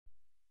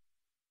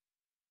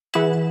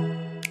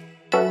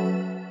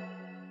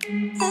Hi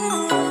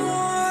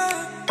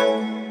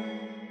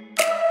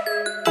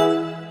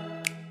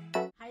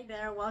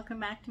there, welcome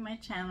back to my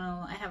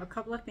channel. I have a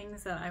couple of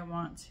things that I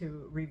want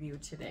to review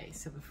today.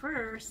 So the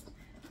first,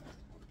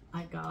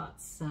 I got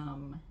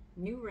some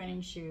new running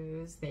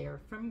shoes. They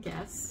are from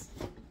Guess.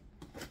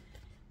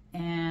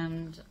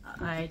 And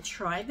I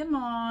tried them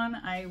on.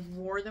 I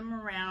wore them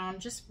around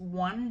just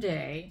one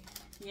day,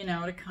 you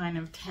know, to kind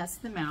of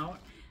test them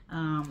out.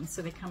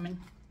 So they come in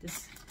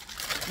this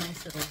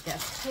nice little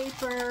Guess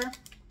paper.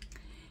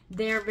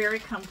 They're very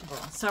comfortable.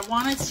 So I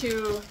wanted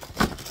to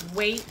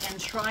wait and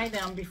try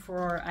them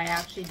before I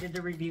actually did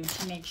the review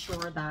to make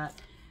sure that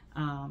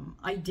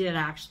I did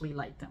actually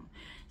like them.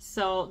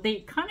 So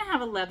they kind of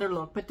have a leather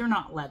look, but they're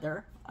not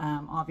leather,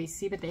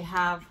 obviously, but they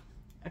have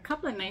a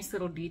couple of nice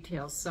little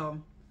details. So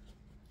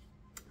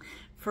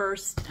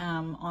first,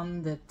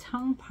 on the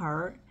tongue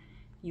part,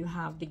 you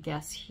have the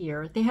Guess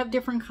here. They have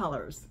different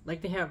colors.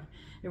 Like they have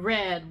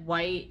red,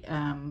 white,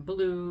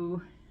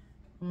 blue.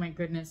 Oh my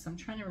goodness, I'm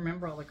trying to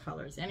remember all the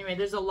colors. Anyway,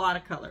 there's a lot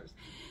of colors.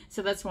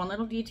 So that's one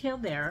little detail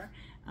there.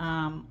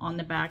 On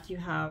the back, you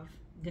have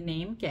the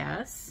name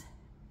Guess.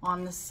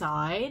 On the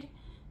side,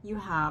 you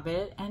have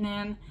it. And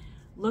then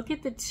look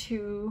at the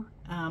two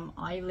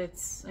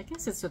eyelets, I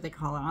guess that's what they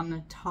call it, on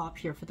the top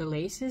here for the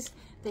laces.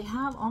 They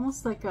have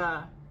almost like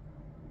a,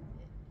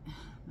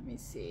 let me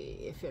see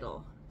if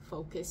it'll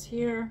focus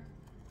here.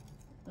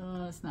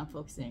 It's not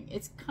focusing.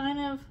 It's kind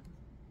of,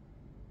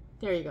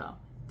 there you go.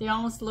 They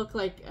almost look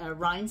like a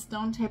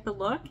rhinestone type of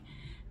look.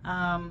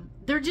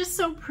 They're just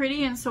so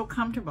pretty and so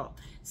comfortable.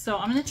 So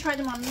I'm going to try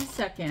them on in a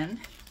second.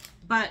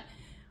 But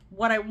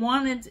what I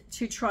wanted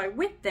to try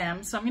with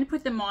them, so I'm going to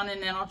put them on and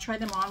then I'll try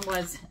them on,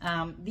 was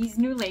these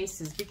new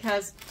laces.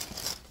 Because,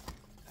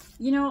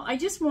 you know, I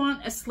just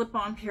want a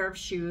slip-on pair of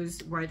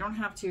shoes where I don't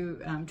have to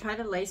try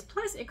to lace.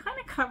 Plus, it kind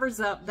of covers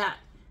up that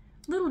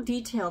little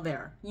detail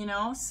there, you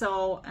know.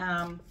 So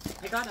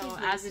I got these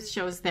as it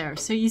shows there.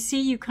 So you see,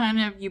 you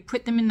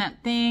put them in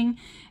that thing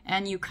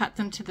and you cut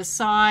them to the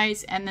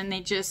size and then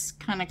they just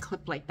kind of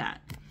clip like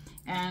that.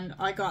 And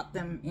I got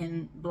them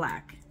in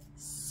black.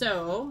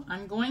 So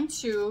I'm going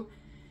to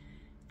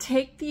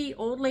take the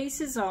old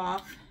laces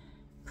off,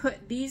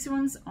 put these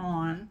ones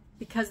on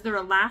because they're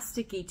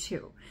elasticy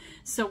too.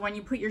 So when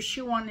you put your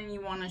shoe on and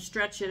you want to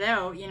stretch it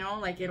out, you know,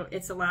 like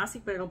it's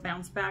elastic, but it'll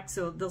bounce back.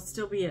 So they'll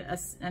still be a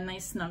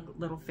nice snug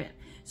little fit.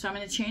 So I'm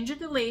going to change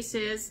the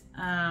laces.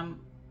 I'm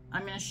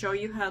going to show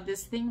you how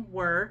this thing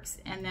works,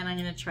 and then I'm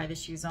going to try the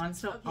shoes on.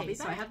 So, okay,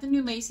 so I have the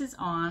new laces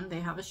on. They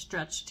have a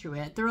stretch to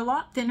it. They're a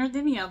lot thinner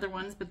than the other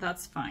ones, but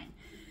that's fine.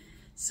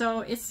 So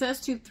it says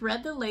to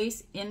thread the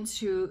lace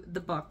into the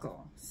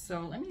buckle. So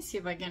let me see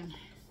if I can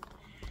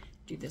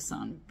do this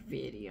on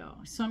video.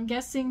 So I'm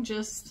guessing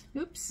just,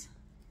 oops,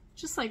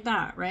 just like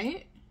that,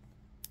 right?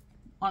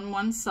 On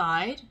one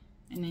side,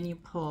 and then you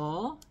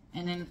pull,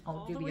 and then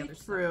I'll do the other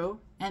through,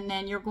 and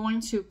then you're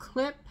going to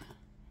clip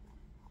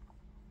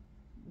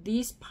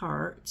these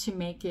part to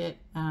make it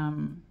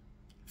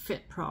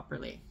fit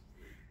properly.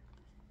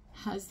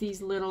 Has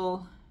these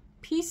little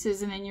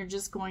pieces, and then you're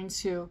just going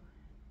to,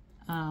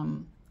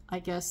 I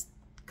guess,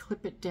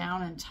 clip it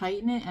down and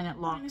tighten it, and it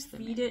locks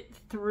them. Feed it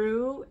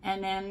through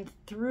and then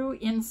through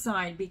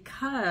inside,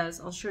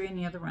 because I'll show you in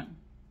the other one.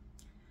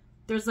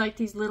 There's like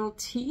these little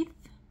teeth.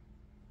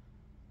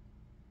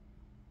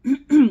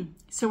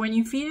 So when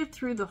you feed it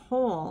through the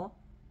hole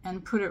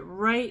and put it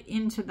right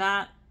into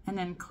that and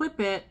then clip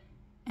it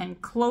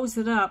and close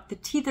it up, the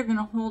teeth are going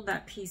to hold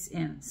that piece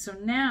in. So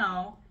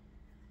now,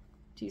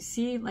 do you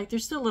see, like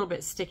there's still a little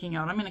bit sticking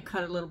out. I'm going to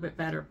cut it a little bit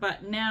better,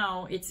 but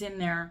now it's in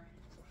there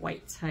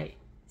quite tight.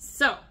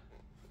 So,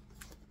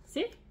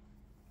 see?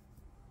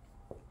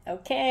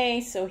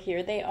 Okay, so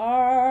here they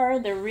are.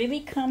 They're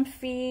really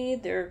comfy.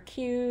 They're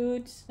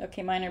cute.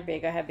 Okay, mine are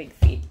big. I have big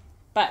feet.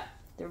 But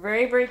they're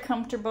very, very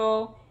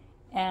comfortable.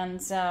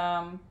 And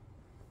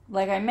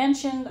like I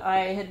mentioned,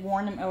 I had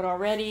worn them out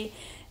already.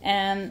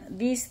 And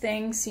these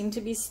things seem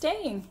to be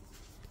staying.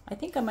 I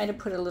think I might have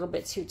put it a little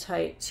bit too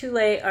tight. Too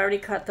late. I already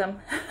cut them.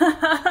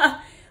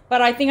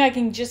 But I think I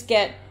can just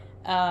get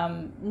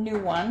new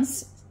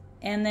ones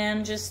and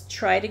then just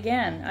try it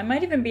again. I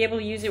might even be able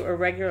to use it with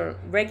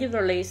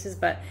regular laces,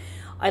 but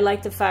I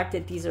like the fact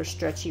that these are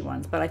stretchy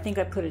ones, but I think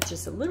I put it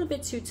just a little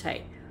bit too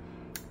tight.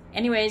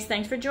 Anyways,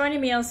 thanks for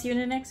joining me. I'll see you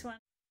in the next one.